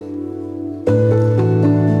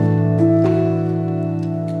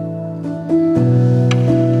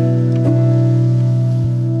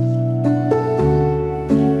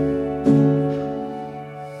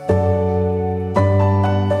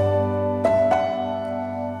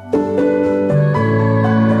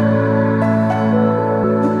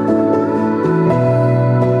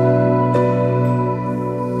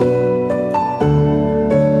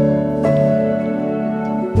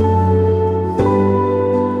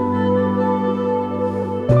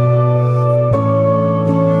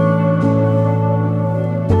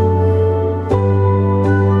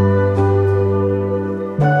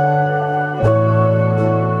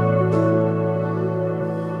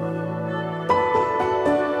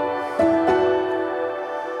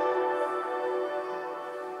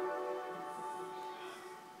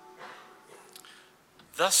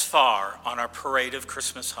Thus far on our parade of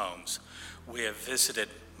Christmas homes, we have visited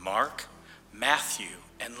Mark, Matthew,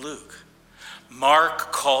 and Luke.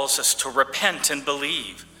 Mark calls us to repent and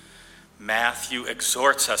believe. Matthew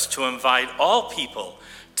exhorts us to invite all people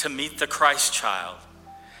to meet the Christ child.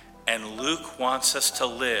 And Luke wants us to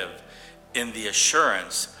live in the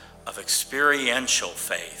assurance of experiential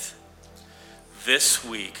faith. This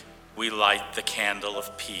week, we light the candle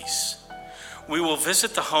of peace. We will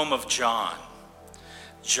visit the home of John.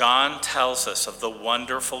 John tells us of the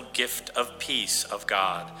wonderful gift of peace of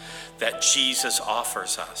God that Jesus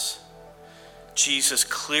offers us. Jesus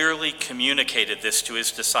clearly communicated this to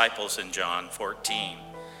his disciples in John 14.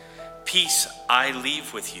 Peace I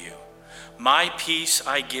leave with you. My peace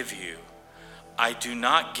I give you. I do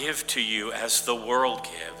not give to you as the world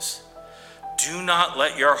gives. Do not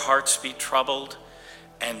let your hearts be troubled,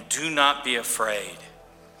 and do not be afraid.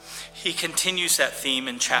 He continues that theme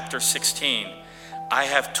in chapter 16. I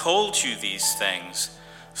have told you these things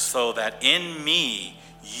so that in me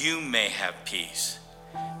you may have peace.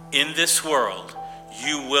 In this world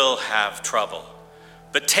you will have trouble,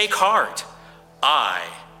 but take heart, I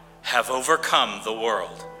have overcome the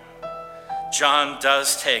world. John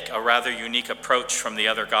does take a rather unique approach from the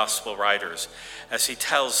other gospel writers as he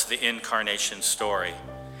tells the incarnation story.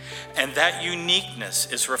 And that uniqueness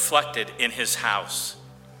is reflected in his house.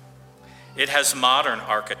 It has modern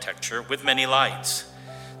architecture with many lights.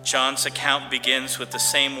 John's account begins with the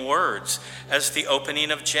same words as the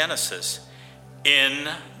opening of Genesis, in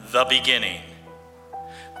the beginning.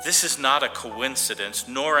 This is not a coincidence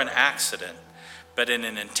nor an accident, but an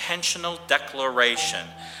intentional declaration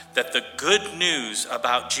that the good news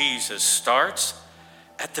about Jesus starts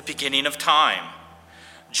at the beginning of time.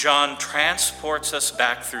 John transports us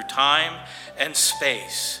back through time and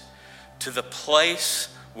space to the place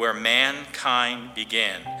where mankind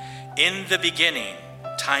began. In the beginning,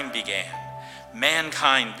 time began,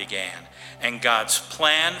 mankind began, and God's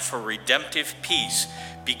plan for redemptive peace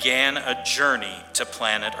began a journey to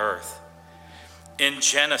planet Earth. In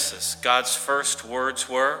Genesis, God's first words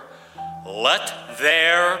were, "Let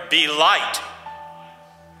there be light."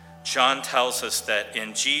 John tells us that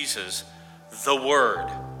in Jesus, the Word,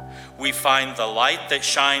 we find the light that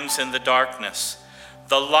shines in the darkness,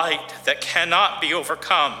 the light that cannot be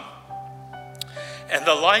overcome, and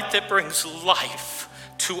the light that brings life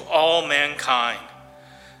to all mankind.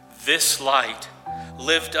 This light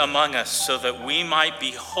lived among us so that we might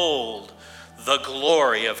behold the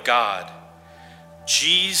glory of God.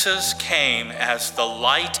 Jesus came as the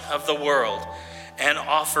light of the world and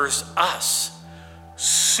offers us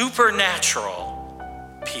supernatural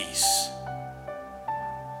peace.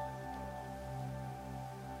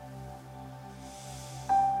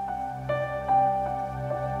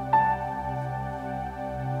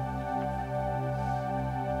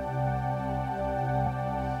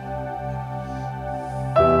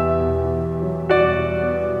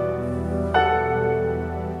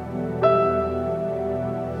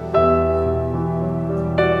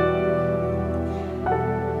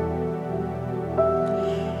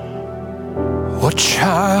 What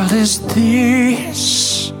child is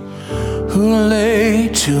this who lay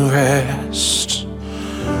to rest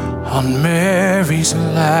on Mary's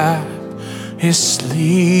lap is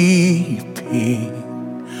sleeping,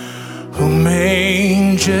 whom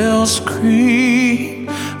angels greet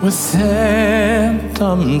with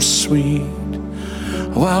anthem sweet,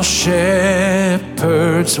 while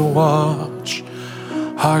shepherds watch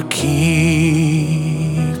are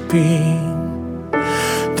keeping?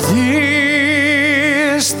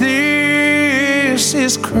 This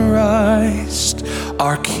is Christ,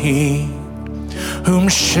 our King, whom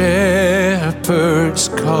shepherds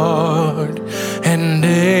guard and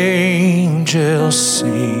angels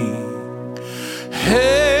sing.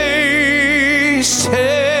 Haste,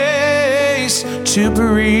 haste to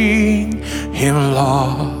bring him,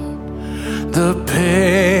 Lord, the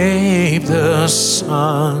babe, the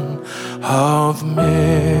Son of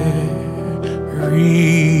Mary.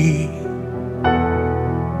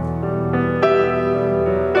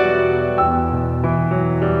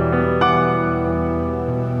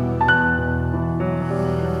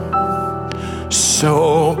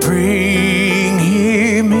 So bring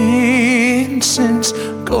him incense,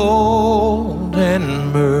 gold,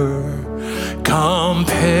 and myrrh. Come,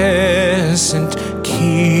 peasant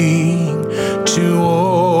king, to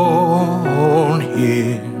own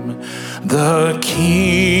him, the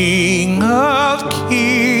King of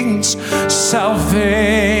kings.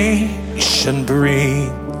 Salvation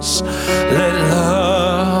brings. Let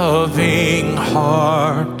loving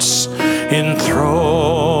hearts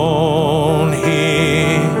enthrone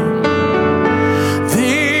him.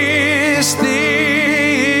 This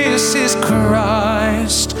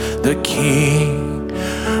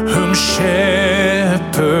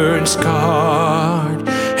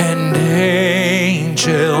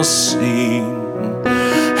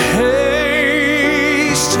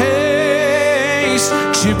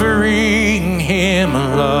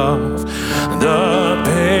the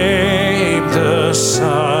babe, the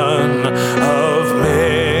Son of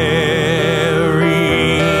Mary.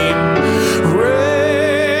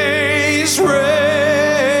 Raise,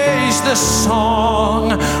 raise the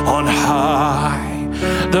song on high.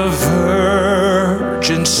 The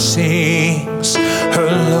Virgin sings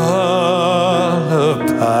her lullaby.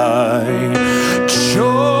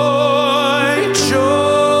 Joy,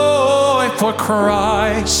 joy, for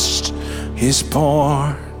Christ is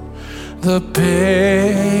born, the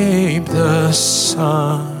babe, the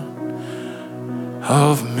Son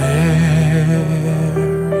of Mary.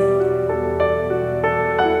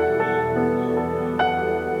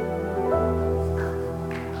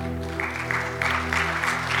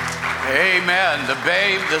 Amen. The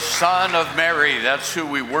babe, the Son of Mary. That's who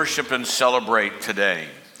we worship and celebrate today.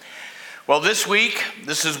 Well, this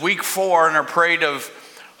is week 4 in our Parade of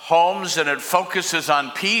Homes, and it focuses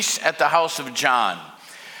on peace at the house of John.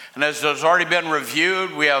 And as has already been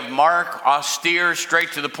reviewed, we have Mark, austere,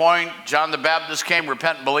 straight to the point. John the Baptist came,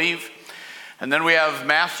 repent and believe. And then we have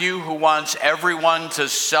Matthew, who wants everyone to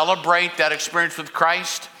celebrate that experience with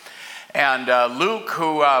Christ. And Luke,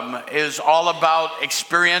 who is all about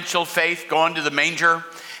experiential faith, going to the manger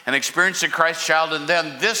and experiencing Christ's child. And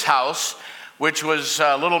then this house, which was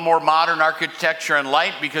a little more modern architecture and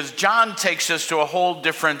light, because John takes us to a whole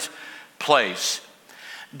different place.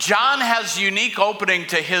 John has a unique opening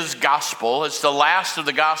to his gospel. It's the last of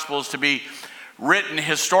the gospels to be written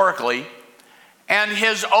historically. And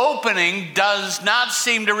his opening does not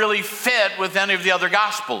seem to really fit with any of the other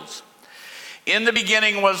gospels. In the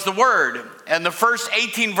beginning was the Word, and the first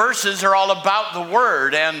 18 verses are all about the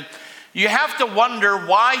Word. And you have to wonder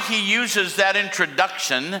why he uses that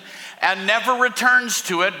introduction and never returns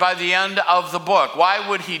to it by the end of the book. Why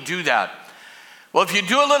would he do that? Well, if you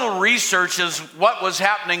do a little research as what was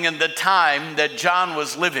happening in the time that John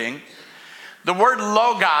was living, the word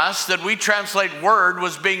logos, that we translate word,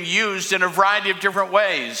 was being used in a variety of different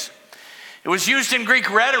ways. It was used in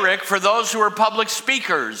Greek rhetoric for those who were public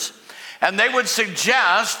speakers. And they would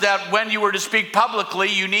suggest that when you were to speak publicly,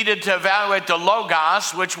 you needed to evaluate the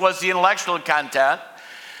logos, which was the intellectual content,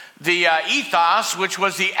 the ethos, which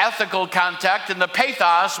was the ethical content, and the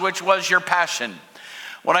pathos, which was your passion.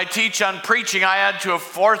 When I teach on preaching, I add to a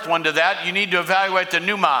fourth one to that. You need to evaluate the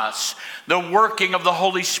pneumos, the working of the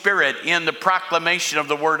Holy Spirit in the proclamation of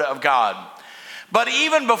the Word of God. But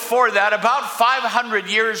even before that, about 500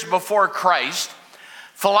 years before Christ,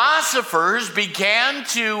 philosophers began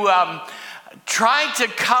to try to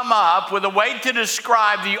come up with a way to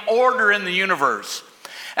describe the order in the universe.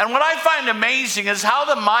 And what I find amazing is how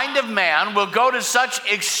the mind of man will go to such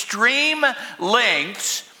extreme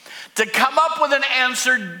lengths to come up with an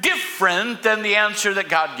answer different than the answer that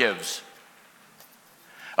God gives.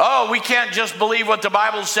 Oh, we can't just believe what the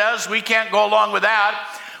Bible says. We can't go along with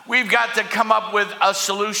that. We've got to come up with a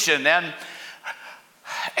solution. And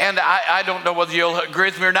I don't know whether you'll agree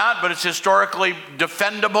with me or not, but it's historically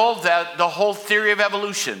defendable that the whole theory of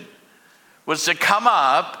evolution was to come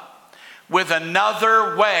up with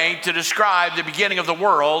another way to describe the beginning of the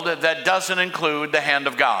world that doesn't include the hand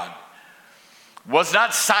of God. It was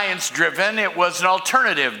not science-driven, it was an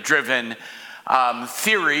alternative-driven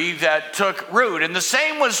theory that took root. And the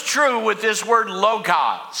same was true with this word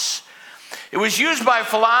logos. It was used by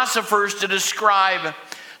philosophers to describe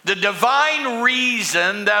the divine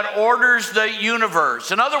reason that orders the universe.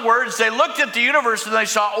 In other words, they looked at the universe and they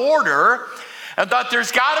saw order and thought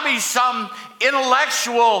there's got to be some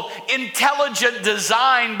intellectual, intelligent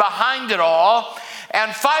design behind it all.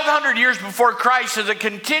 And 500 years before Christ, as it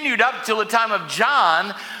continued up till the time of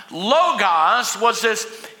John, logos was this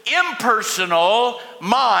impersonal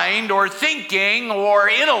mind or thinking or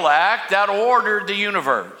intellect that ordered the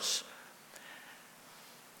universe.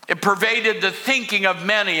 It pervaded the thinking of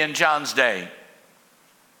many in John's day.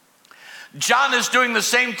 John is doing the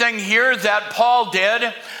same thing here that Paul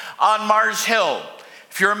did on Mars Hill.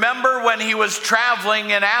 If you remember, when he was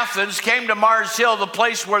traveling in Athens, came to Mars Hill, the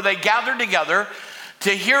place where they gathered together to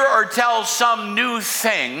hear or tell some new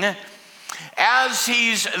thing. As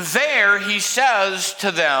he's there, he says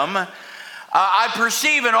to them, I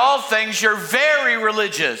perceive in all things you're very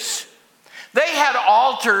religious. They had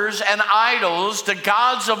altars and idols to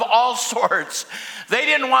gods of all sorts. They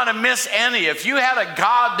didn't want to miss any. If you had a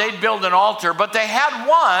god, they'd build an altar. But they had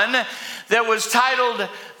one that was titled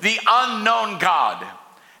the Unknown God.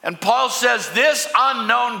 And Paul says, this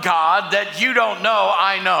unknown God that you don't know,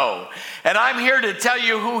 I know. And I'm here to tell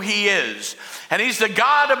you who he is. And he's the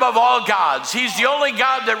God above all gods. He's the only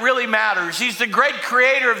God that really matters. He's the great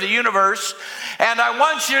creator of the universe. And I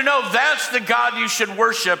want you to know that's the God you should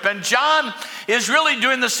worship. And John is really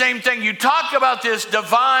doing the same thing. You talk about this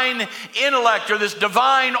divine intellect or this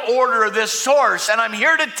divine order or this source. And I'm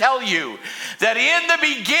here to tell you that in the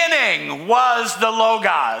beginning was the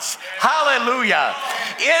Logos. Hallelujah.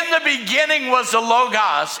 In the beginning was the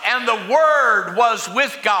Logos, and the Word was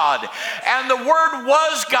with God, and the Word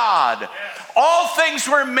was God. All things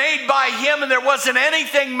were made by him, and there wasn't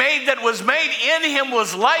anything made that was made. In him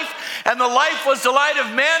was life, and the life was the light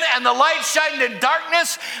of men, and the light shined in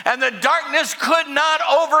darkness, and the darkness could not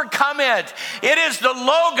overcome it. It is the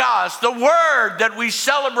Logos, the Word, that we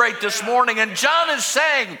celebrate this morning. And John is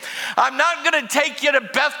saying, I'm not going to take you to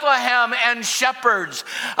Bethlehem and shepherds.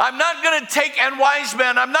 I'm not going to take, and wise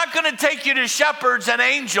men, I'm not going to take you to shepherds and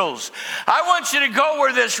angels. I want you to go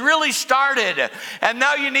where this really started. And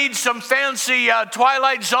now you need some fancy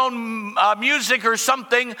Twilight Zone music or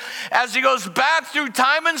something as he goes back through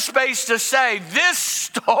time and space to say this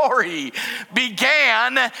story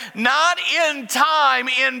began not in time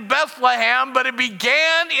in Bethlehem, but it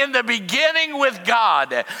began in the beginning with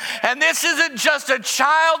God. And this isn't just a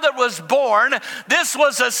child that was born. This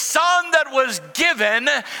was a son that was given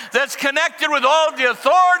that's connected with all the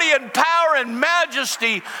authority and power and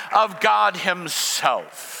majesty of God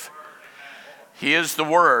himself. He is the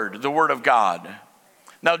Word of God.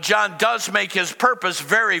 Now, John does make his purpose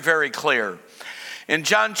very, very clear. In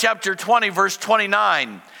John chapter 20, verse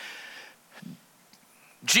 29,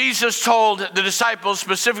 Jesus told the disciples,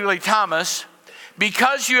 specifically Thomas,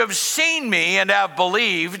 because you have seen me and have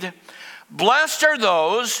believed, blessed are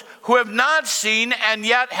those who have not seen and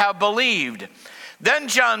yet have believed. Then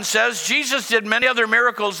John says, Jesus did many other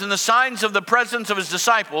miracles and the signs of the presence of his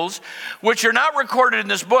disciples, which are not recorded in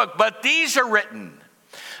this book, but these are written.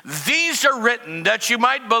 These are written that you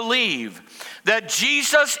might believe that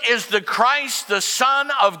Jesus is the Christ, the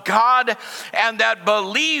Son of God, and that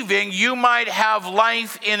believing you might have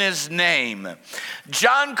life in his name.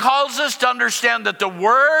 John calls us to understand that the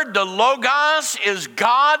Word, the Logos, is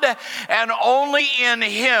God, and only in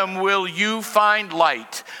him will you find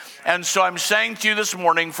light. And so I'm saying to you this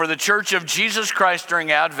morning, for the Church of Jesus Christ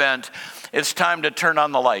during Advent, it's time to turn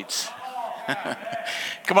on the lights.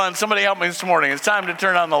 Come on, somebody help me this morning. It's time to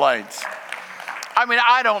turn on the lights. I mean,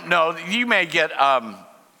 I don't know. You may get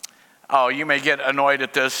annoyed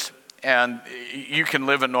at this, and you can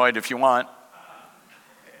live annoyed if you want,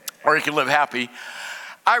 or you can live happy.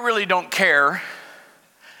 I really don't care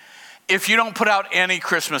if you don't put out any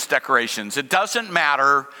Christmas decorations. It doesn't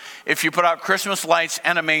matter if you put out Christmas lights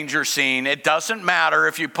and a manger scene. It doesn't matter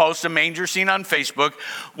if you post a manger scene on Facebook.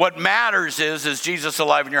 What matters is Jesus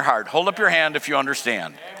alive in your heart? Hold up your hand if you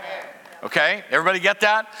understand. Amen. Okay? Everybody get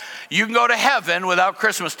that? You can go to heaven without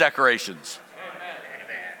Christmas decorations. Amen.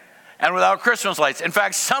 And without Christmas lights. In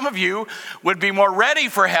fact, some of you would be more ready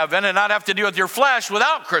for heaven and not have to deal with your flesh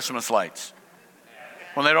without Christmas lights.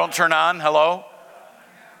 When they don't turn on, hello?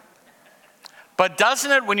 But doesn't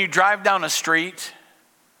it when you drive down a street,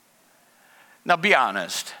 now be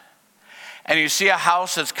honest, and you see a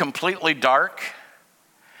house that's completely dark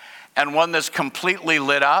and one that's completely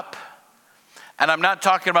lit up, and I'm not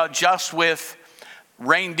talking about just with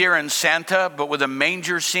reindeer and Santa, but with a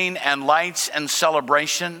manger scene and lights and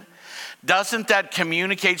celebration, doesn't that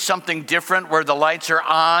communicate something different where the lights are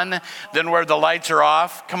on than where the lights are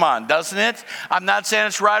off? Come on, doesn't it? I'm not saying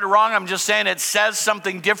it's right or wrong. I'm just saying it says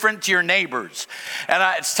something different to your neighbors. And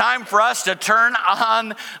it's time for us to turn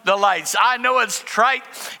on the lights. I know it's trite.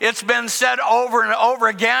 It's been said over and over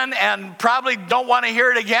again and probably don't want to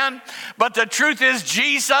hear it again. But the truth is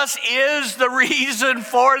Jesus is the reason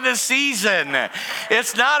for the season.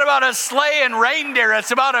 It's not about a sleigh and reindeer.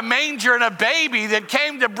 It's about a manger and a baby that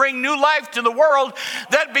came to bring new life to the world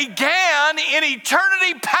that began in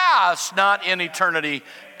eternity past, not in eternity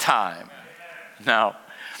time. Now,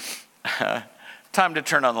 time to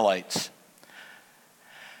turn on the lights.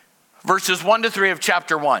 Verses 1-3 of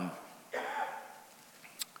chapter 1.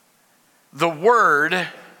 The Word,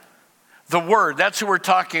 that's who we're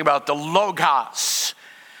talking about, the Logos,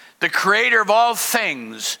 the creator of all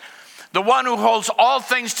things, the one who holds all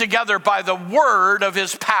things together by the word of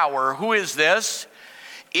his power. Who is this?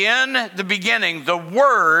 In the beginning, the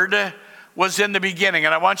Word was in the beginning.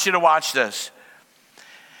 And I want you to watch this.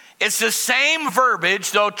 It's the same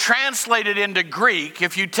verbiage, though translated into Greek.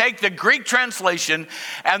 If you take the Greek translation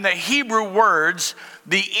and the Hebrew words,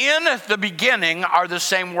 the in the beginning are the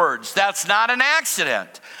same words. That's not an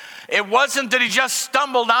accident. It wasn't that he just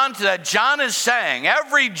stumbled onto that. John is saying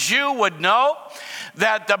every Jew would know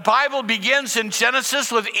that the Bible begins in Genesis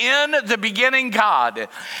with "in the beginning God."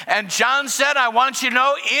 And John said, I want you to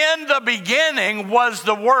know, in the beginning was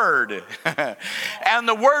the Word. And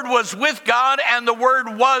the Word was with God, and the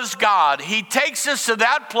Word was God. He takes us to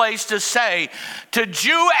that place to say to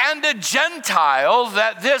Jew and to Gentile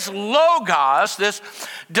that this Logos, this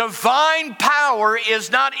divine power, is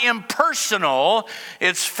not impersonal.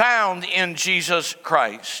 It's found in Jesus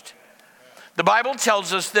Christ. The Bible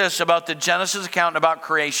tells us this about the Genesis account and about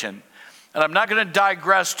creation. And I'm not going to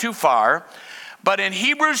digress too far, but in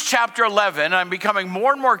Hebrews chapter 11, I'm becoming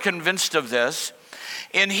more and more convinced of this.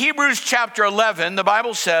 In Hebrews chapter 11, the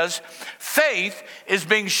Bible says, faith is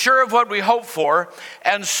being sure of what we hope for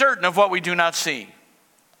and certain of what we do not see.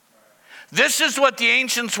 This is what the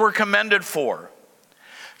ancients were commended for.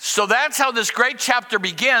 So that's how this great chapter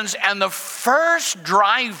begins. And the first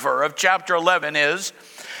driver of chapter 11 is,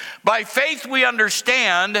 by faith we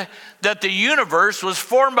understand that the universe was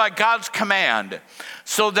formed by God's command,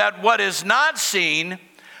 so that what is not seen,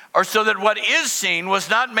 or so that what is seen was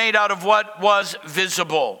not made out of what was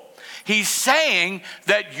visible. He's saying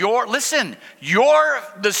that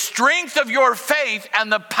the strength of your faith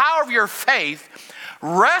and the power of your faith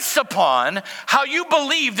rests upon how you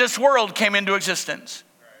believe this world came into existence.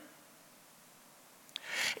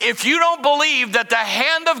 If you don't believe that the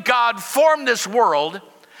hand of God formed this world,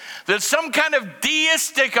 that some kind of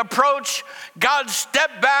deistic approach, God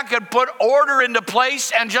stepped back and put order into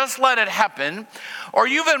place and just let it happen, or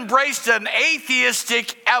you've embraced an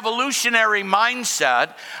atheistic evolutionary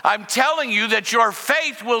mindset, I'm telling you that your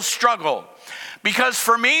faith will struggle. Because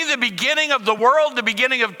for me, the beginning of the world, the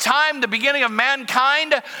beginning of time, the beginning of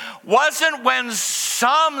mankind wasn't when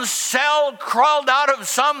some cell crawled out of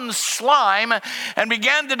some slime and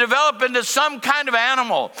began to develop into some kind of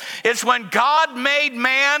animal. It's when God made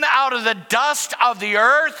man out of the dust of the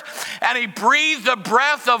earth, and he breathed the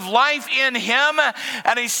breath of life in him,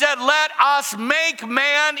 and he said, let us make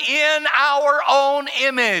man in our own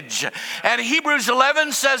image. And Hebrews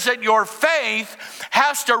 11 says that your faith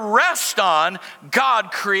has to rest on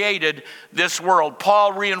God created this world.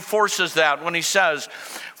 Paul reinforces that when he says,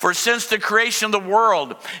 for since the creation of the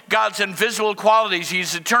world, God's invisible qualities,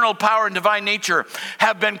 his eternal power and divine nature,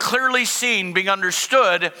 have been clearly seen, being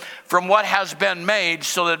understood from what has been made,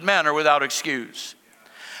 so that men are without excuse.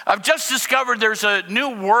 I've just discovered there's a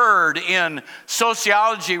new word in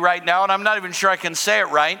sociology right now, and I'm not even sure I can say it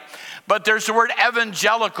right, but there's the word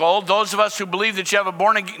evangelical. Those of us who believe that you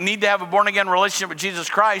need to have a born-again relationship with Jesus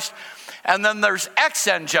Christ. And then there's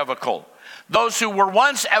exangelical, those who were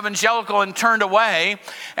once evangelical and turned away.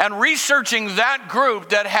 And researching that group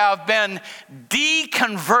that have been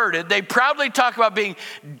deconverted, they proudly talk about being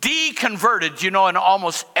deconverted. In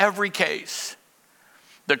almost every case,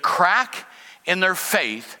 the crack in their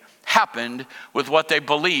faith happened with what they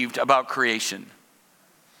believed about creation.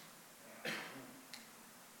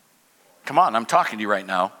 Come on, I'm talking to you right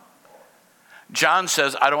now. John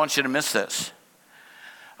says, I don't want you to miss this.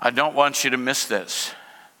 I don't want you to miss this.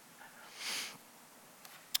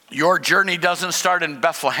 Your journey doesn't start in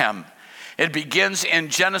Bethlehem. It begins in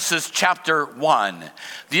Genesis chapter 1.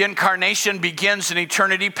 The incarnation begins in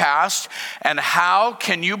eternity past. And how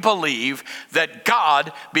can you believe that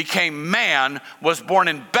God became man, was born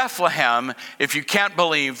in Bethlehem, if you can't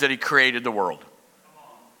believe that he created the world?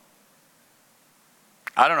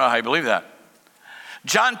 I don't know how you believe that.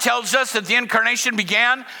 John tells us that the incarnation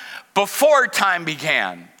began before time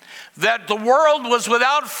began. That the world was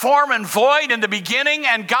without form and void in the beginning,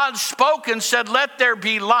 and God spoke and said, let there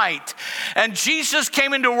be light. And Jesus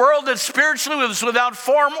came into a world that spiritually was without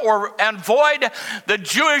form and void. The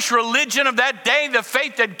Jewish religion of that day, the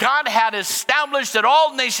faith that God had established that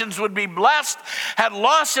all nations would be blessed, had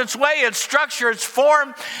lost its way, its structure, its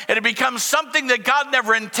form. It had become something that God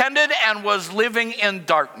never intended and was living in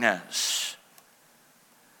darkness.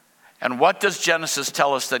 And what does Genesis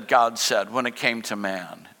tell us that God said when it came to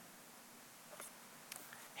man?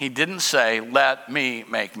 He didn't say, let me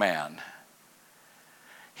make man.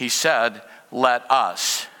 He said, let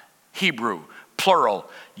us. Hebrew, plural,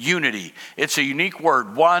 unity. It's a unique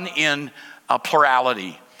word, one in a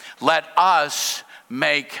plurality. Let us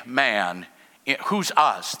make man. Who's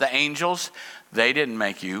us? The angels? They didn't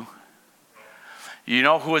make you. You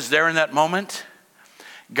know who was there in that moment?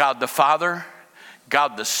 God the Father,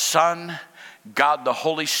 God the Son, God the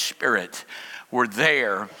Holy Spirit were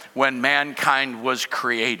there when mankind was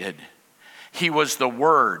created. He was the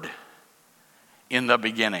Word in the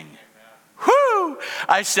beginning. Whoo!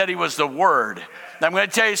 I said he was the Word. Now I'm going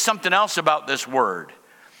to tell you something else about this Word.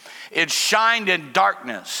 It shined in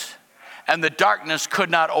darkness. and the darkness could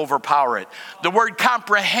not overpower it. The word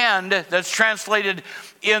comprehend that's translated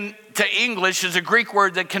into English is a Greek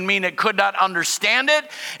word that can mean it could not understand it,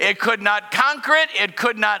 it could not conquer it, it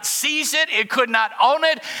could not seize it, it could not own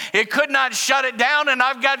it, it could not shut it down. And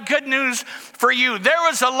I've got good news for you. There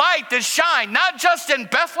was a light that shined, not just in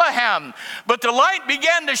Bethlehem, but the light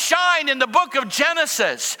began to shine in the book of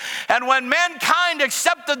Genesis. And when mankind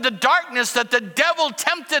accepted the darkness that the devil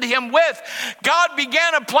tempted him with, God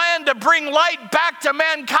began a plan to bring light back to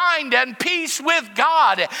mankind and peace with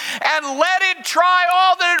God. And let it try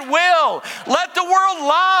all that it will. Let the world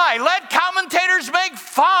lie. Let commentators make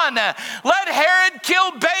fun. Let Herod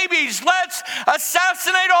kill babies. Let's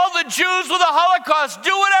assassinate all the Jews with a Holocaust.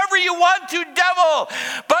 Do whatever you want to, devil.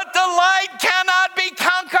 But the light cannot be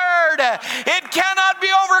conquered. It cannot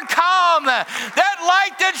be overcome. That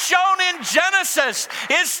light that's shown in Genesis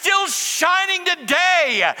is still shining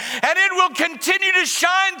today. And it will continue to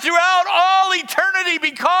shine throughout all eternity,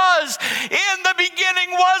 because in the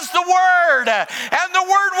beginning was the Word, and the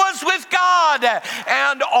Word was with God,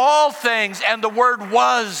 and all things, and the Word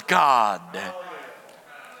was God.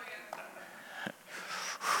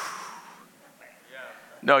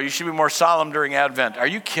 No, you should be more solemn during Advent. Are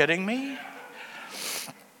you kidding me?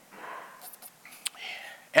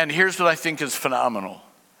 And here's what I think is phenomenal.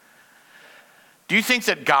 Do you think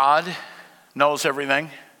that God knows everything?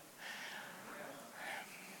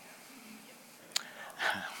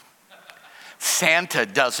 Santa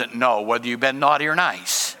doesn't know whether you've been naughty or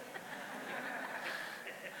nice.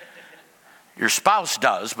 Your spouse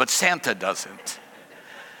does, but Santa doesn't.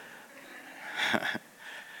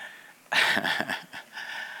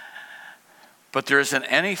 But there isn't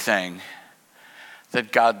anything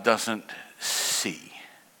that God doesn't see.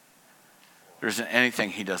 There isn't anything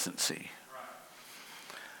he doesn't see.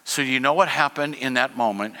 So do you know what happened in that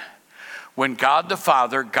moment when God the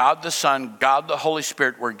Father, God the Son, God the Holy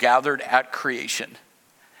Spirit were gathered at creation,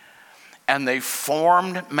 and they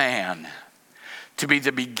formed man to be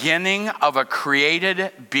the beginning of a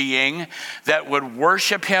created being that would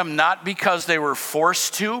worship him not because they were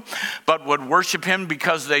forced to, but would worship him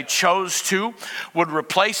because they chose to, would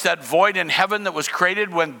replace that void in heaven that was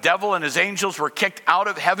created when the devil and his angels were kicked out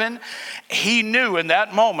of heaven. He knew in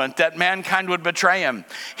that moment that mankind would betray him.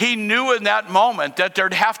 He knew in that moment that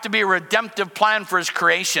there'd have to be a redemptive plan for his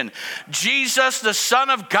creation. Jesus, the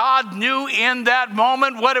Son of God, knew in that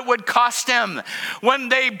moment what it would cost him. When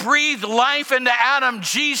they breathed life into Adam,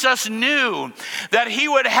 Jesus knew that he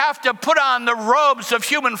would have to put on the robes of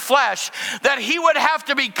human flesh, that he would have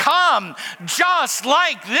to become just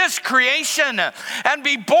like this creation and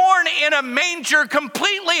be born in a manger,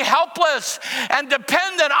 completely helpless and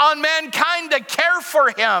dependent on mankind to care for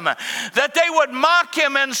him, that they would mock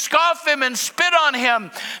him and scoff him and spit on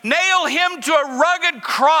him, nail him to a rugged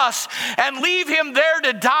cross and leave him there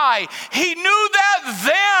to die. He knew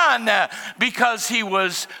that then because he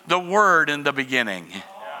was the Word in the beginning.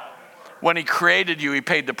 When he created you, he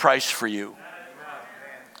paid the price for you.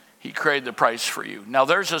 He created the price for you. Now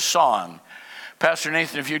there's a song. Pastor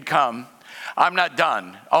Nathan, if you'd come. I'm not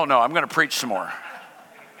done. Oh no, I'm going to preach some more.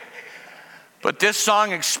 But this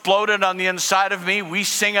song exploded on the inside of me. We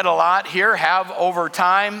sing it a lot here, have over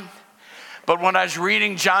time. But when I was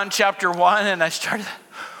reading John chapter 1 and I started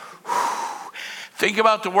think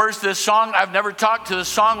about the words of this song. I've never talked to the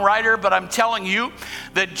songwriter, but I'm telling you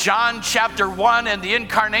that John chapter 1 and the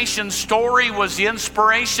incarnation story was the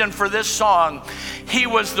inspiration for this song. He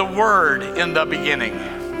was the Word in the beginning.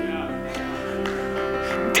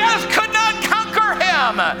 Death could not conquer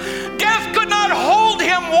him. Death could not hold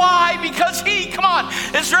him. Why? Because come on,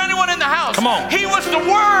 is there anyone in the house? Come on. He was the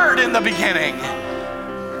Word in the beginning.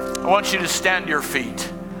 I want you to stand to your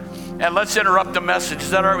feet. And let's interrupt the message. Is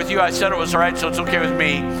that all right with you? I said it was all right, so it's okay with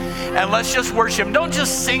me. And let's just worship. Don't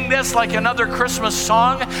just sing this like another Christmas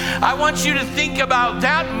song. I want you to think about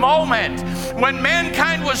that moment when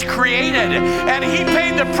mankind was created and he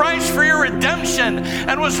paid the price for your redemption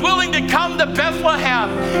and was willing to come to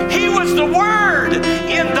Bethlehem. He was the Word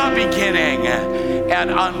in the beginning and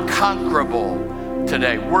unconquerable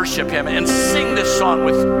today. Worship him and sing this song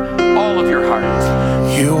with all of your heart.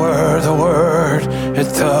 You were the Word at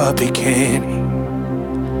the beginning.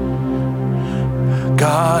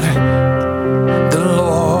 God, the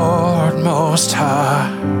Lord Most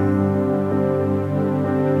High.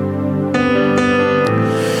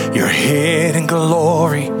 Your hidden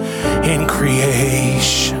glory in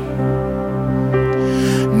creation,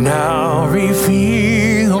 now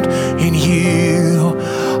revealed in you,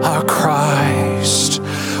 our Christ.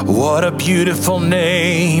 What a beautiful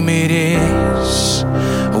name it is.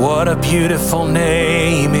 What a beautiful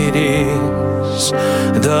name it is,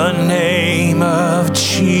 the name of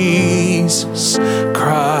Jesus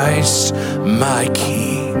Christ, my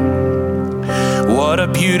King. What a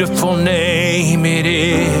beautiful name it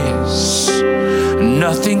is.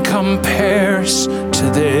 Nothing compares to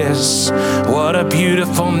this. What a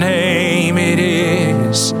beautiful name it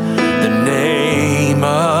is, the name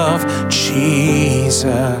of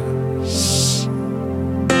Jesus.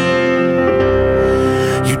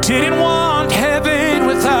 You didn't want heaven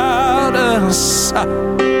without us,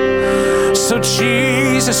 so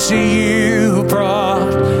Jesus, you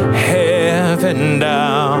brought heaven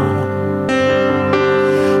down.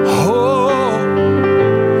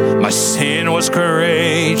 Sin was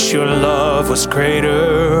great, your love was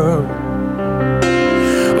greater.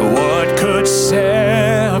 What could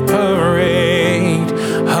separate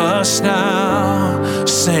us now?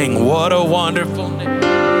 Sing, what a wonderful name.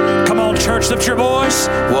 Come on, church, lift your voice.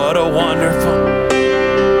 What a wonderful.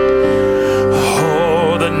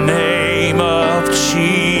 Oh, the name of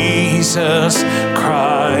Jesus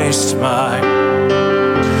Christ, my.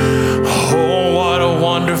 Oh, what a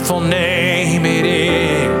wonderful name it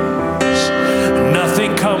is.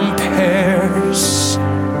 Nothing compares.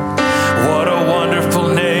 What a wonderful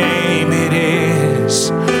name it is,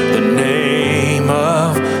 the name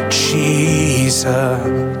of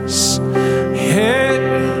Jesus. Yeah.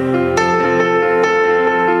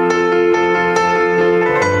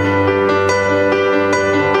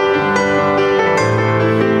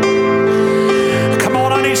 Come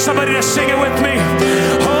on, I need somebody to sing it with me.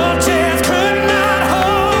 Oh, death could not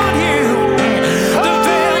hold you. The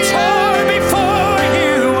veil tore before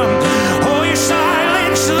you. Oh, you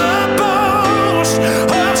silenced the boast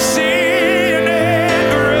of sin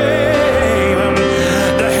and grave.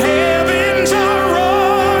 The heavens are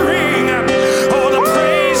roaring. Oh, the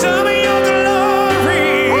praise of your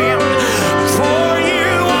glory. For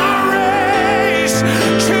you are raised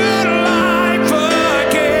to life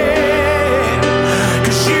again.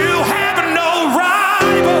 'Cause you have no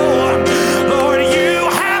rival, Lord, you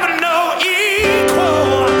have no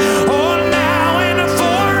equal. Oh, now and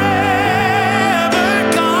forever,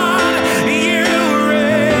 God, you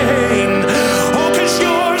reign. Oh, 'cause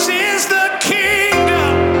yours is the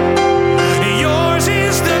kingdom, yours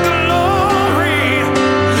is the glory,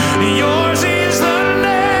 yours is the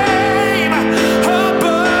name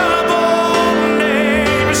above all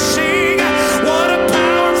names. Sing, what a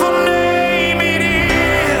powerful name it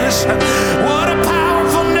is. What a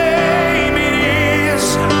powerful name it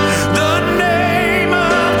is. The name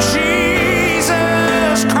of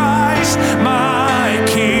Jesus Christ, my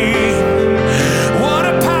King. What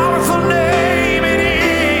a powerful name it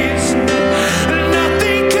is.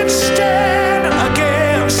 Nothing can stand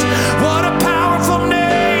against. What a powerful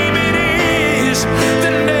name it is.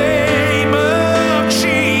 The name of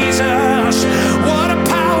Jesus. What a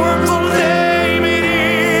powerful name it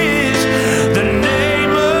is. The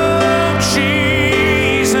name of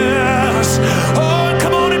Jesus. Oh,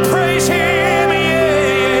 come on and praise him,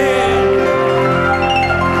 yeah.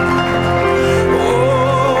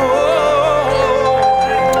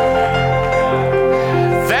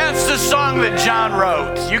 That's the song that John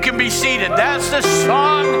wrote. You can be seated. That's the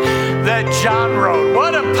song that John wrote.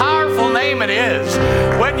 What a powerful name it is.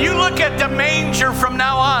 When you look at the manger from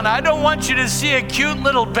now on, I don't want you to see a cute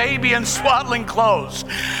little baby in swaddling clothes.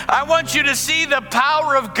 I want you to see the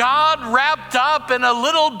power of God wrapped up in a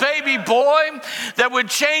little baby boy that would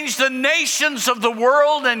change the nations of the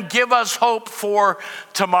world and give us hope for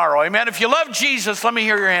tomorrow. Amen. If you love Jesus, let me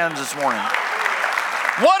hear your hands this morning.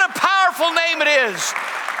 What a powerful name it is.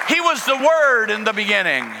 He was the Word in the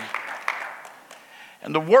beginning.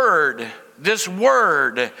 And the Word, this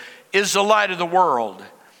Word is the light of the world.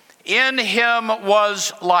 In him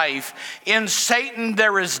was life. In Satan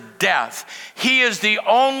there is death. He is the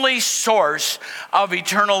only source of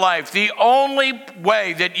eternal life. The only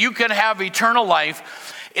way that you can have eternal life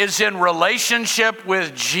is in relationship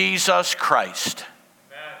with Jesus Christ.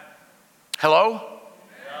 Amen. Hello?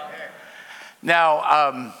 Amen.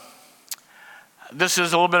 Now, this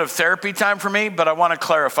is a little bit of therapy time for me, but I want to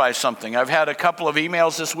clarify something. I've had a couple of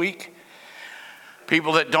emails this week,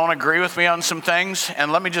 people that don't agree with me on some things.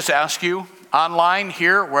 And let me just ask you, online,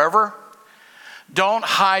 here, wherever, don't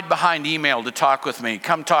hide behind email to talk with me.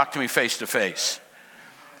 Come talk to me face to face.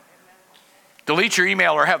 Delete your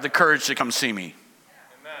email or have the courage to come see me.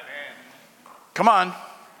 Come on.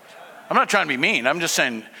 I'm not trying to be mean. I'm just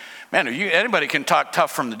saying, man, anybody can talk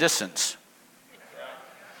tough from the distance.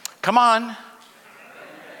 Come on.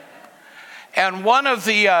 And one of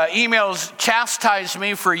the emails chastised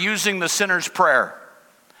me for using the sinner's prayer.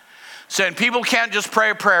 saying people can't just pray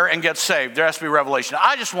a prayer and get saved. There has to be revelation.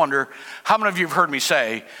 I just wonder how many of you have heard me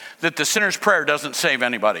say that the sinner's prayer doesn't save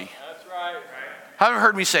anybody? That's right. How many have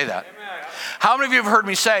heard me say that? Amen. How many of you have heard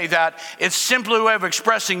me say that it's simply a way of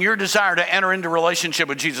expressing your desire to enter into relationship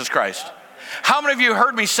with Jesus Christ? How many of you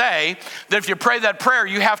heard me say that if you pray that prayer,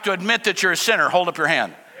 you have to admit that you're a sinner? Hold up your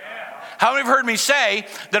hand. How many have heard me say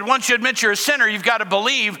that once you admit you're a sinner, you've got to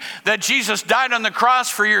believe that Jesus died on the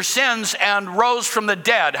cross for your sins and rose from the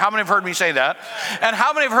dead? How many have heard me say that? And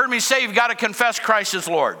how many have heard me say you've got to confess Christ as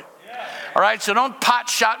Lord? All right, so don't pot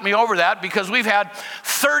shot me over that, because we've had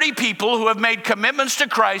 30 people who have made commitments to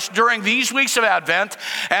Christ during these weeks of Advent,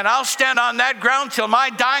 and I'll stand on that ground till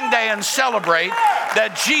my dying day and celebrate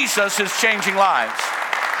that Jesus is changing lives.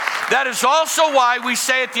 That is also why we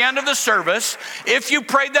say at the end of the service, if you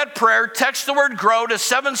prayed that prayer, text the word GROW to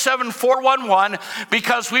 77411,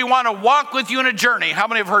 because we want to walk with you in a journey. How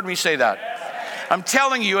many have heard me say that? I'm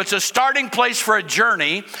telling you, it's a starting place for a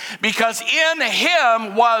journey, because in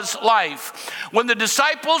him was life. When the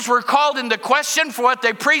disciples were called into question for what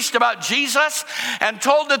they preached about Jesus and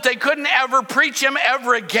told that they couldn't ever preach him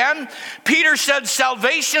ever again, Peter said,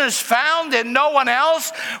 salvation is found in no one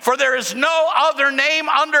else, for there is no other name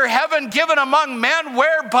under heaven given among men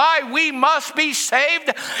whereby we must be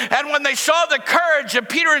saved. And when they saw the courage of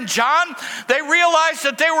Peter and John, they realized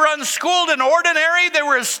that they were unschooled and ordinary. They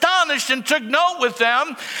were astonished and took note with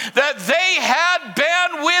them that they had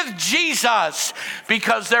been with Jesus,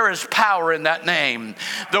 because there is power in that name.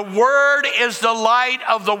 The word is the light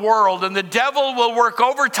of the world, and the devil will work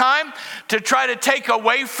overtime to try to take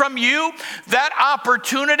away from you that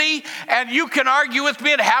opportunity. And you can argue with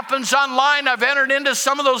me, it happens online. I've entered into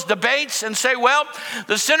some of those debates and say, well,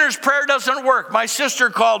 the sinner's prayer doesn't work. My sister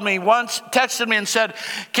called me once, texted me and said,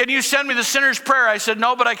 can you send me the sinner's prayer? I said,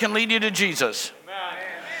 no, but I can lead you to Jesus.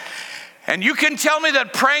 And you can tell me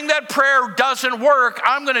that praying that prayer doesn't work.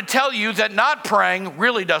 I'm going to tell you that not praying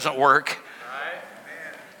really doesn't work.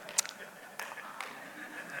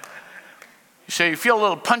 You say you feel a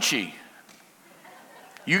little punchy.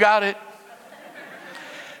 You got it.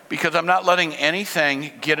 Because I'm not letting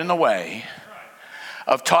anything get in the way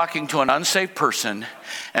of talking to an unsaved person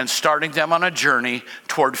and starting them on a journey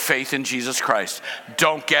toward faith in Jesus Christ.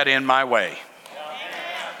 Don't get in my way.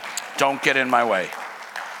 Don't get in my way.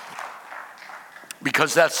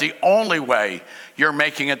 Because that's the only way you're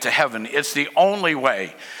making it to heaven. It's the only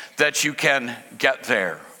way that you can get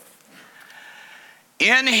there.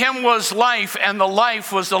 In him was life, and the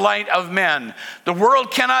life was the light of men. The world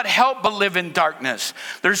cannot help but live in darkness.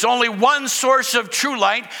 There's only one source of true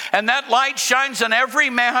light, and that light shines on every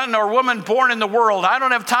man or woman born in the world. I don't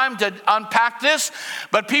have time to unpack this,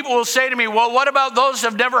 but people will say to me, well, what about those who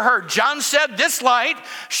have never heard? John said this light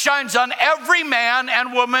shines on every man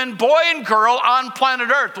and woman, boy and girl on planet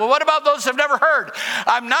Earth. Well, what about those who have never heard?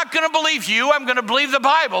 I'm not going to believe you. I'm going to believe the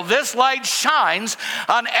Bible. This light shines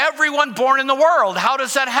on everyone born in the world. How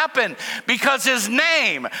does that happen? Because his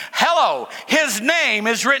name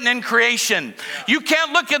is written in creation. You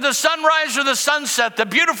can't look at the sunrise or the sunset, the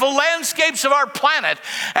beautiful landscapes of our planet,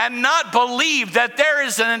 and not believe that there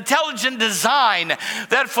is an intelligent design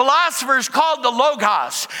that philosophers called the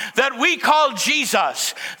Logos, that we call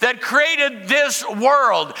Jesus, that created this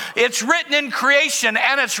world. It's written in creation,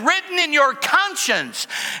 and it's written in your conscience.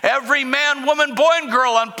 Every man, woman, boy, and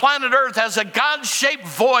girl on planet Earth has a God-shaped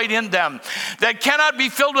void in them that cannot be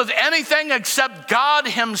filled with anything except God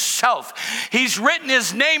himself. He's written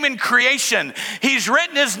his name in creation. He's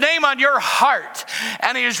written his name on your heart,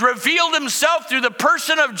 and he has revealed himself through the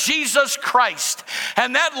person of Jesus Christ.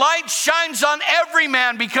 And that light shines on every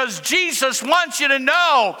man, because Jesus wants you to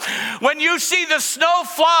know, when you see the snow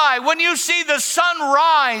fly, when you see the sun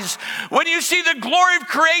rise, when you see the glory of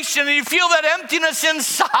creation and you feel that emptiness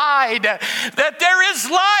inside, that there is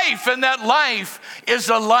life, and that life is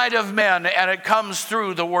the light of men, and it comes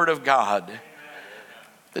through the Word of God.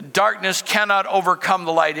 The darkness cannot overcome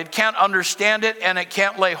the light. It can't understand it, and it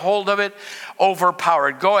can't lay hold of it, overpower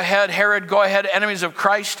it. Go ahead, Herod, go ahead, enemies of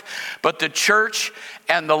Christ, but the church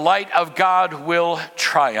and the light of God will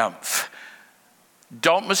triumph.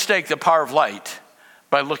 Don't mistake the power of light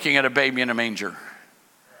by looking at a baby in a manger.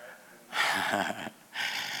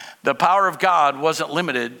 The power of God wasn't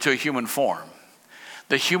limited to a human form.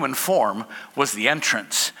 The human form was the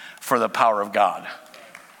entrance for the power of God.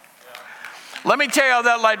 Let me tell you how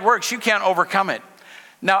that light works. You can't overcome it.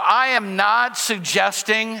 Now, I am not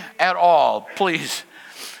suggesting at all, please,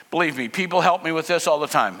 believe me, people help me with this all the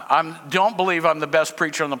time. Don't believe I'm the best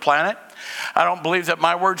preacher on the planet. I don't believe that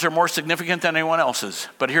my words are more significant than anyone else's.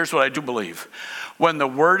 But here's what I do believe. When the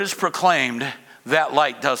word is proclaimed, that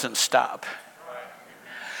light doesn't stop.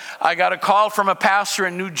 I got a call from a pastor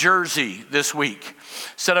in New Jersey this week.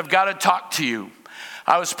 Said, I've got to talk to you.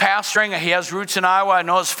 I was pastoring. He has roots in Iowa. I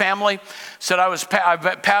know his family. Said I've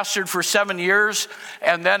pastored for 7 years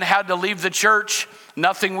and then had to leave the church.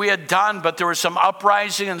 Nothing we had done, but there was some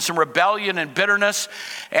uprising and some rebellion and bitterness.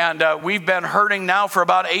 And we've been hurting now for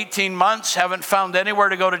about 18 months. Haven't found anywhere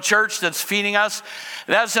to go to church that's feeding us.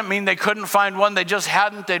 That doesn't mean they couldn't find one. They just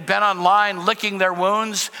hadn't. They'd been online licking their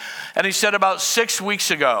wounds. And he said about 6 weeks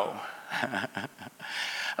ago,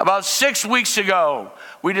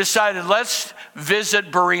 we decided let's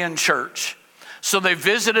visit Berean Church. So they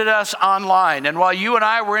visited us online. And while you and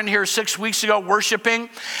I were in here 6 weeks ago worshiping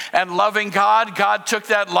and loving God, God took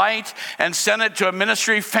that light and sent it to a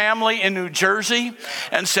ministry family in New Jersey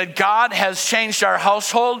and said, God has changed our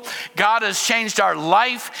household. God has changed our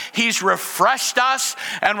life. He's refreshed us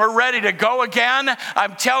and we're ready to go again.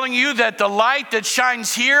 I'm telling you that the light that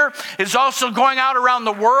shines here is also going out around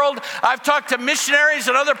the world. I've talked to missionaries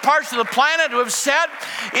in other parts of the planet who have said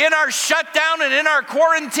in our shutdown and in our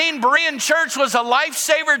quarantine, Berean Church was a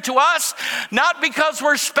lifesaver to us, not because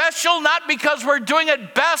we're special, not because we're doing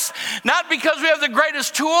it best, not because we have the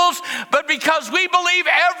greatest tools, but because we believe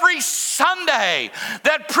every Sunday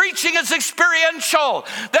that preaching is experiential,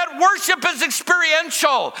 that worship is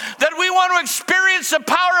experiential, that we want to experience the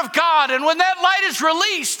power of God. And when that light is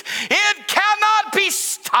released, it cannot be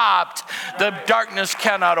stopped. The darkness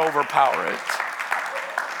cannot overpower it.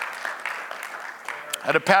 I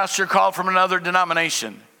had a pastor call from another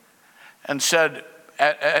denomination and said,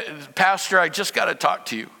 Pastor, I just got to talk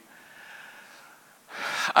to you.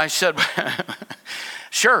 I said,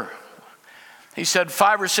 sure. He said,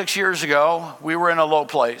 5 or 6 years ago, we were in a low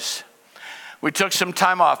place. We took some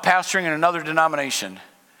time off pastoring in another denomination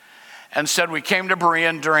and said we came to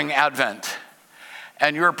Berean during Advent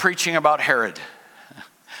and you were preaching about Herod.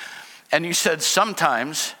 And you said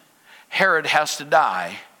sometimes Herod has to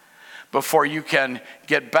die before you can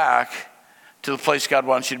get back to the place God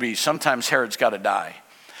wants you to be. Sometimes Herod's got to die.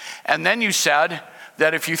 And then you said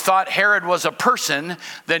that if you thought Herod was a person,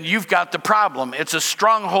 then you've got the problem. It's a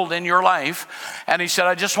stronghold in your life. And he said,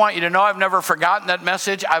 I just want you to know I've never forgotten that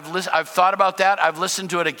message. I've thought about that. I've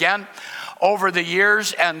listened to it again over the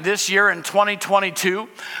years, and this year in 2022,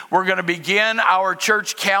 we're going to begin our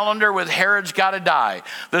church calendar with Herod's got to die.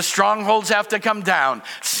 The strongholds have to come down.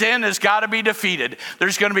 Sin has got to be defeated.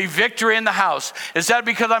 There's going to be victory in the house. Is that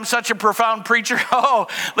because I'm such a profound preacher? Oh,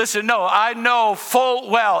 listen, no, I know full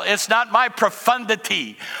well it's not my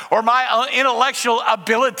profundity or my intellectual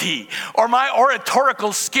ability or my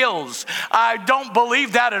oratorical skills. I don't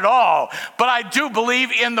believe that at all, but I do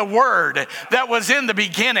believe in the word that was in the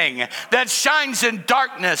beginning, that shines in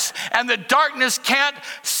darkness, and the darkness can't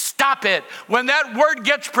stop it. When that word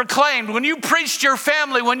gets proclaimed, when you preach to your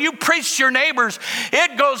family, when you preach to your neighbors,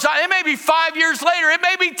 it goes on. It may be 5 years later, it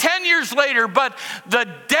may be 10 years later, but the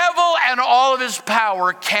devil and all of his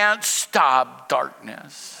power can't stop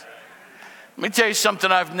darkness. Let me tell you something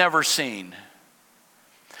I've never seen.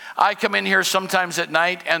 I come in here sometimes at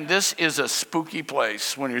night, and this is a spooky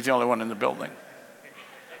place when you're the only one in the building.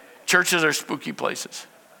 Churches are spooky places.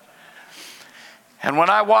 And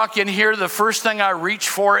when I walk in here, the first thing I reach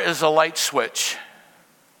for is a light switch.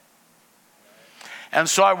 And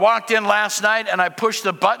so I walked in last night and I pushed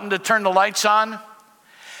the button to turn the lights on.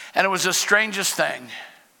 And it was the strangest thing.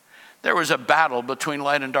 There was a battle between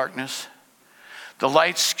light and darkness. The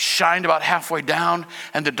lights shined about halfway down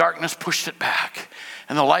and the darkness pushed it back.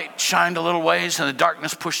 And the light shined a little ways and the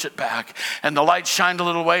darkness pushed it back. And the light shined a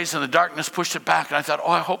little ways and the darkness pushed it back. And I thought,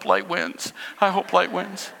 oh, I hope light wins. I hope light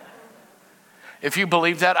wins. If you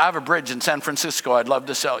believe that, I have a bridge in San Francisco I'd love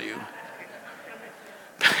to sell you.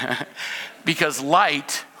 Because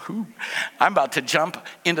light, I'm about to jump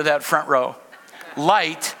into that front row.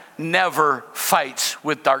 Light never fights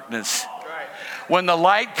with darkness. When the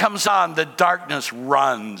light comes on, the darkness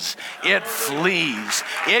runs. It flees.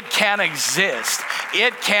 It can't exist.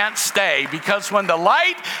 It can't stay. Because when the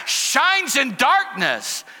light shines in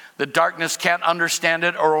darkness, the darkness can't understand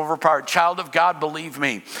it or overpower it. Child of God, believe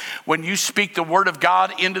me, when you speak the word of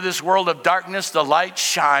God into this world of darkness, the light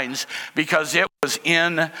shines because it was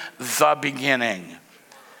in the beginning.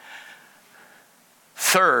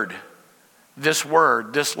 Third, this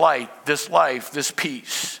word, this light, this life, this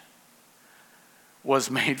peace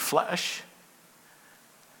was made flesh.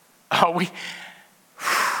 That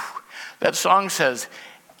song says,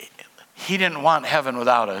 he didn't want heaven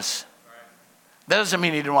without us. That doesn't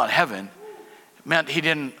mean he didn't want heaven. It meant he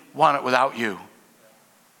didn't want it without you.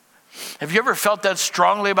 Have you ever felt that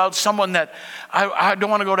strongly about someone that I don't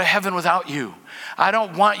want to go to heaven without you? I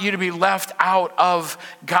don't want you to be left out of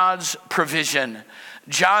God's provision.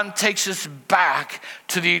 John takes us back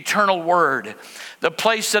to the eternal Word, the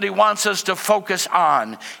place that he wants us to focus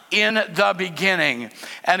on, in the beginning.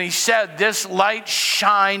 And he said, this light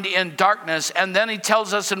shined in darkness. And then he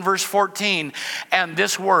tells us in verse 14, and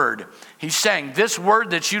this word, he's saying, this word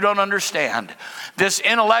that you don't understand, this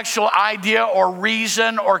intellectual idea or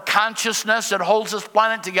reason or consciousness that holds this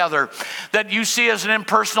planet together, that you see as an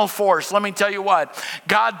impersonal force, let me tell you what,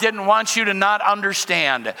 God didn't want you to not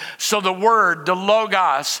understand. So the word, the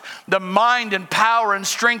logos, the mind and power and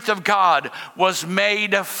strength of God was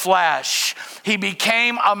made flesh. He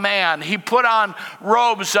became a man. He put on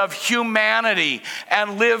robes of humanity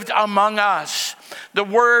and lived among us. The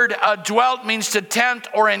word dwelt means to tent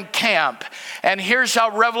or encamp. And here's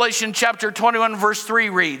how Revelation chapter 21 verse 3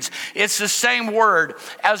 reads. It's the same word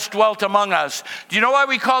as dwelt among us. Do you know why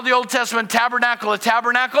we call the Old Testament tabernacle a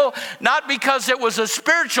tabernacle? Not because it was a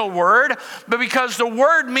spiritual word, but because the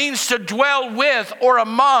word means to dwell with or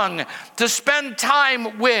among, to spend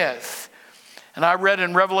time with. And I read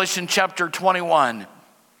in Revelation chapter 21,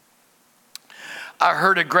 I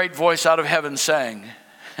heard a great voice out of heaven saying,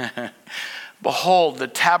 behold, the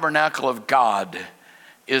tabernacle of God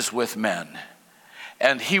is with men,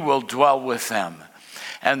 and he will dwell with them.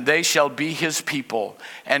 And they shall be his people,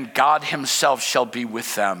 and God himself shall be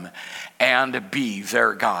with them, and be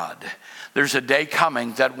their God. There's a day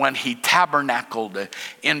coming that when he tabernacled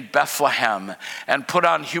in Bethlehem and put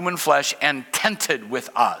on human flesh and tented with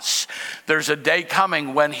us, there's a day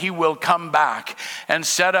coming when he will come back and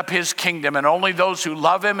set up his kingdom, and only those who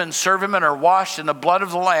love him and serve him and are washed in the blood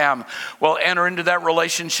of the Lamb will enter into that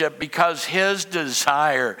relationship, because his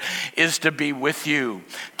desire is to be with you,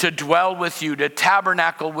 to dwell with you, to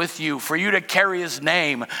tabernacle with you, for you to carry his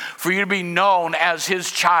name, for you to be known as his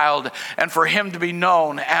child, and for him to be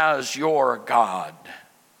known as your God.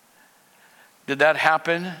 Did that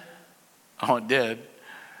happen? Oh, it did.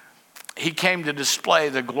 He came to display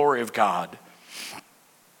the glory of God.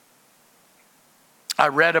 I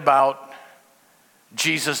read about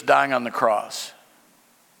Jesus dying on the cross.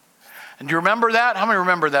 And do you remember that? How many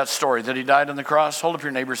remember that story, that he died on the cross? Hold up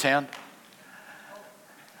your neighbor's hand.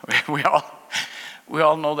 We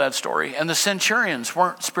all know that story. And the centurions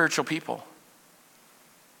weren't spiritual people.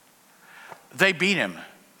 They beat him.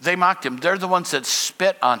 They mocked him. They're the ones that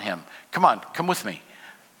spit on him. Come on, come with me.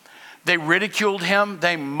 They ridiculed him.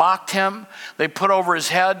 They mocked him. They put over his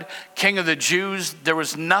head, King of the Jews. There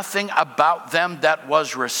was nothing about them that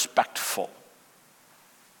was respectful.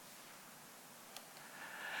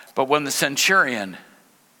 But when the centurion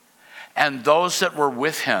and those that were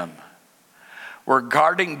with him were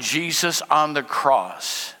guarding Jesus on the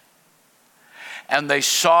cross, and they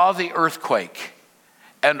saw the earthquake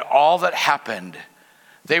and all that happened,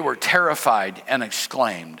 they were terrified and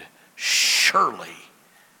exclaimed, surely,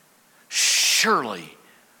 surely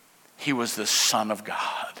he was the Son of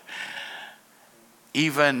God.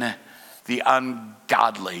 Even the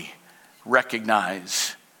ungodly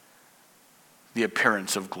recognize the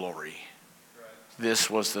appearance of glory. This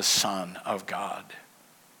was the Son of God.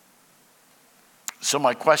 So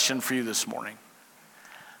my question for you this morning,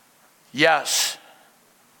 yes,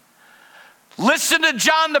 listen to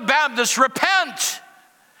John the Baptist, repent.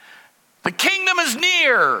 The kingdom is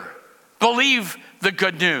near. Believe the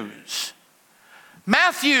good news.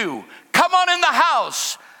 Matthew, come on in the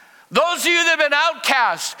house. Those of you that have been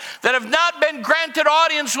outcast, that have not been granted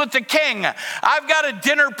audience with the king, I've got a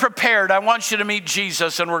dinner prepared. I want you to meet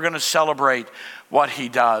Jesus, and we're going to celebrate what he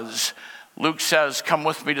does. Luke says, come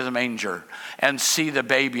with me to the manger and see the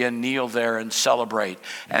baby and kneel there and celebrate.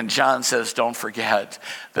 And John says, don't forget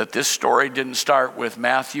that this story didn't start with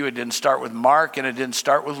Matthew, it didn't start with Mark, and it didn't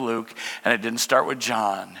start with Luke, and it didn't start with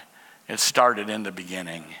John. It started in the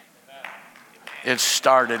beginning. It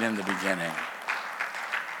started in the beginning,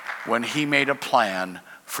 when he made a plan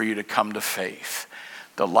for you to come to faith.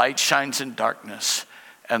 The light shines in darkness,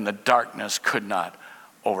 and the darkness could not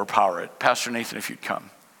overpower it. Pastor Nathan, if you'd come.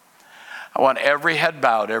 I want every head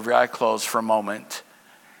bowed, every eye closed for a moment.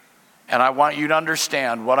 And I want you to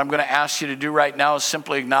understand what I'm going to ask you to do right now is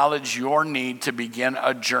simply acknowledge your need to begin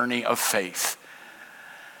a journey of faith.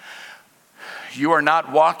 You are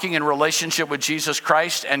not walking in relationship with Jesus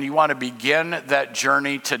Christ, and you want to begin that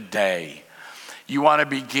journey today. You want to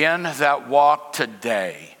begin that walk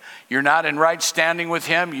today. You're not in right standing with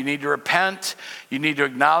him. You need to repent. You need to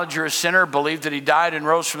acknowledge you're a sinner, believe that he died and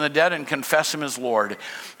rose from the dead, and confess him as Lord.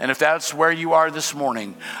 And if that's where you are this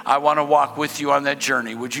morning, I want to walk with you on that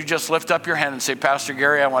journey. Would you just lift up your hand and say, Pastor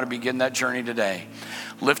Gary, I want to begin that journey today.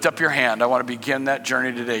 Lift up your hand. I want to begin that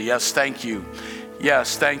journey today. Yes, thank you.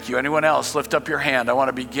 Yes, thank you. Anyone else, lift up your hand. I want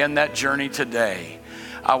to begin that journey today.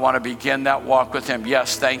 I want to begin that walk with him.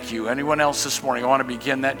 Yes, thank you. Anyone else this morning? I want to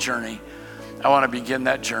begin that journey. I want to begin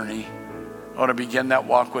that journey. I want to begin that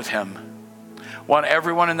walk with him. I want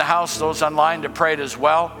everyone in the house, those online, to pray it as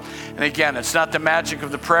well. And again, it's not the magic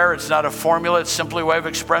of the prayer. It's not a formula. It's simply a way of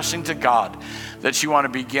expressing to God that you want to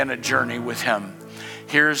begin a journey with him.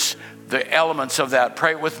 Here's the elements of that.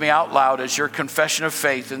 Pray it with me out loud as your confession of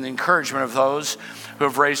faith and the encouragement of those who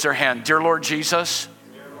have raised their hand. Dear Lord Jesus,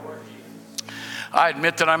 I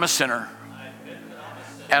admit that I'm a sinner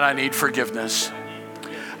and I need forgiveness.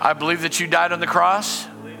 I believe that you died on the cross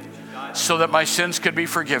so that my sins could be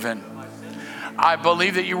forgiven. I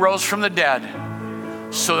believe that you rose from the dead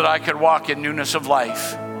so that I could walk in newness of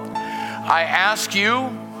life. I ask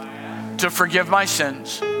you to forgive my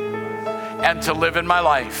sins and to live in my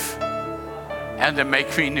life and to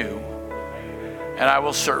make me new. And I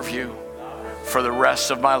will serve you for the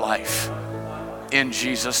rest of my life. In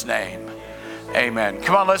Jesus' name, amen.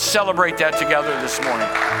 Come on, let's celebrate that together this morning.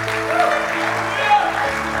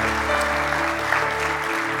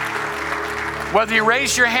 Whether you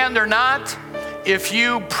raise your hand or not, if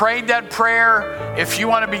you prayed that prayer, if you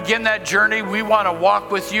want to begin that journey, we want to walk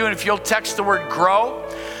with you. And if you'll text the word GROW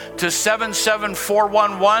to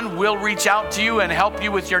 77411, we'll reach out to you and help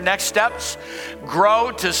you with your next steps. GROW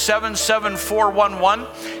to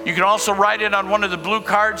 77411. You can also write it on one of the blue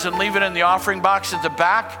cards and leave it in the offering box at the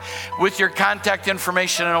back with your contact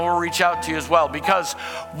information, and we'll reach out to you as well. Because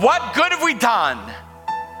what good have we done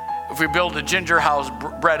if we build a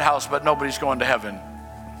gingerbread house but nobody's going to heaven?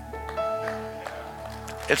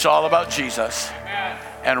 It's all about Jesus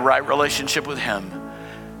and right relationship with him,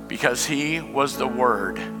 because he was the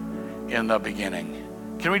Word in the beginning.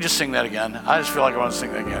 Can we just sing that again? I just feel like I want to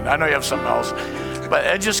sing that again. I know you have something else, but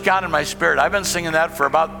it just got in my spirit. I've been singing that for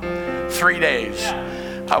about 3 days.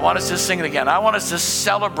 I want us to sing it again. I want us to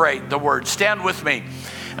celebrate the Word. Stand with me.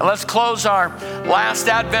 And let's close our last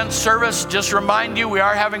Advent service. Just remind you, we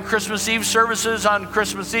are having Christmas Eve services on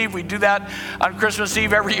Christmas Eve. We do that on Christmas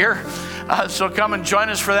Eve every year. So come and join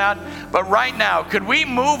us for that. But right now, could we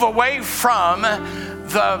move away from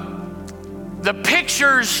the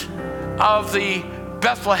pictures of the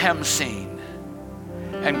Bethlehem scene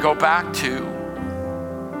and go back to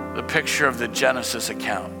the picture of the Genesis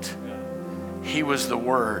account? He was the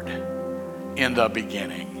Word in the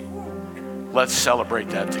beginning. Let's celebrate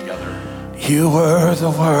that together. You were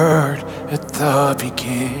the Word at the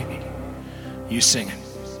beginning. You sing it.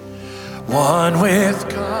 One with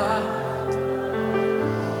God.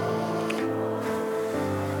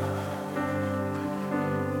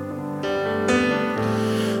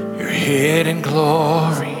 Your hidden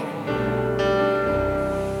glory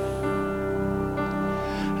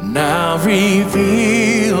now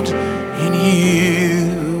revealed in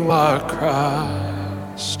you are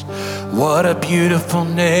Christ. What a beautiful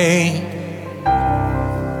name.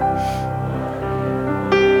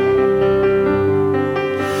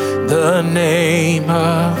 The name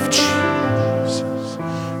of Jesus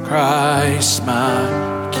Christ,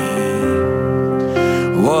 my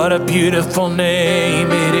King. What a beautiful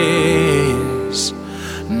name it is.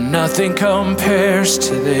 Nothing compares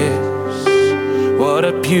to this. What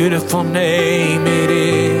a beautiful name it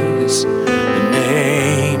is. The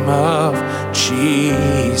name of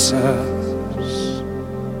Jesus.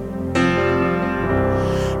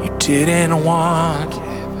 You didn't want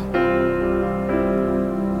heaven,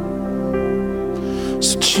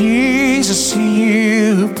 so Jesus,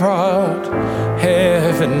 you brought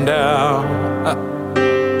heaven down.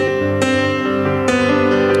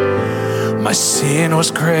 My sin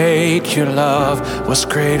was great, your love was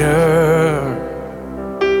greater.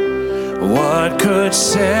 What could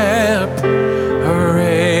separate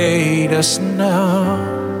us now?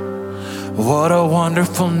 What a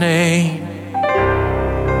wonderful name.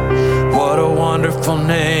 What a wonderful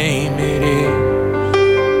name it is.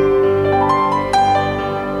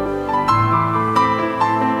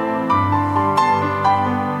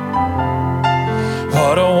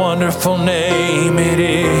 What a wonderful name it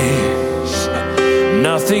is.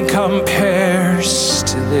 Nothing compares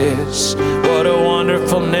to this. What a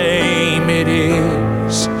wonderful name it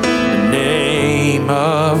is. The name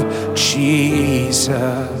of Jesus.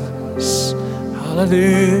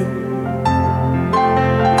 Hallelujah.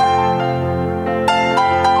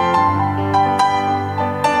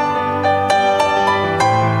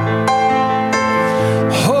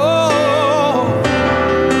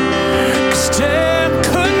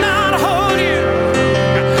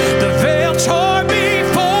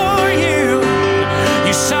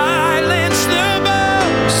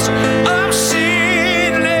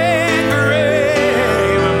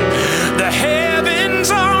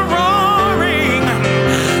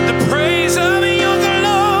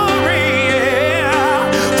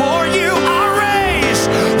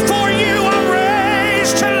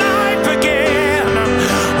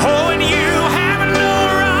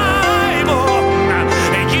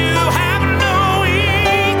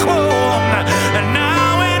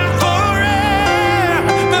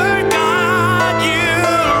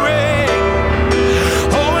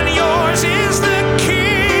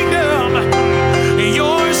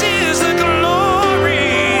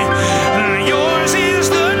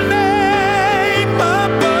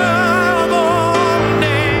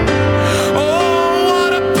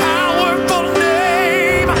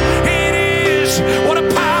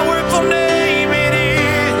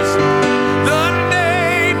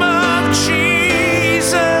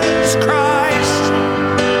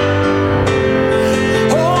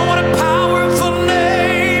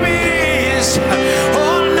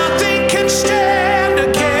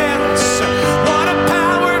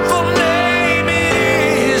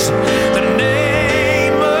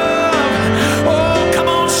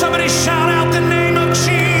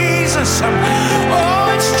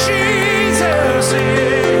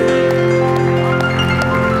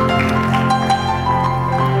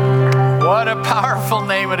 wonderful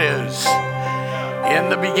name it is. In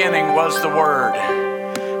the beginning was the Word,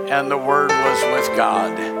 and the Word was with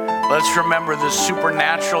God. Let's remember the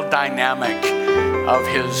supernatural dynamic of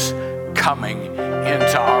his coming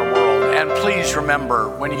into our world. And please remember,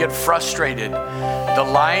 when you get frustrated, the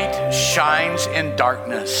light shines in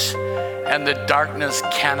darkness, and the darkness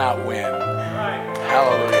cannot win.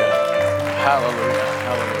 Hallelujah. Hallelujah.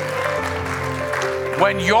 Hallelujah.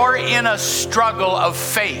 When you're in a struggle of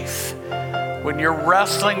faith, when you're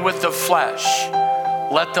wrestling with the flesh,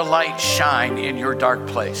 let the light shine in your dark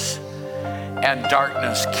place, and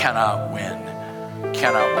darkness cannot win.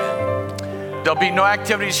 Cannot win. There'll be no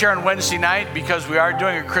activities here on Wednesday night because we are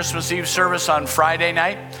doing a Christmas Eve service on Friday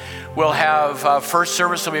night. We'll have first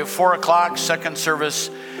service will be at 4 o'clock, second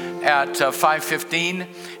service at 5:15,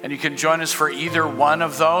 and you can join us for either one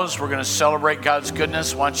of those. We're going to celebrate God's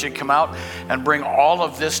goodness. I want you to come out and bring all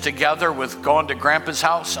of this together with going to Grandpa's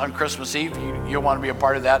house on Christmas Eve. You'll want to be a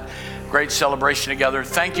part of that great celebration together.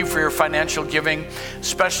 Thank you for your financial giving,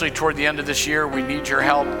 especially toward the end of this year. We need your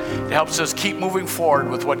help. It helps us keep moving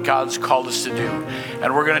forward with what God's called us to do.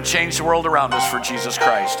 And we're going to change the world around us for Jesus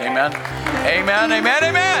Christ. Amen. Amen. Amen.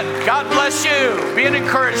 Amen. God bless you. Be an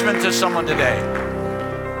encouragement to someone today.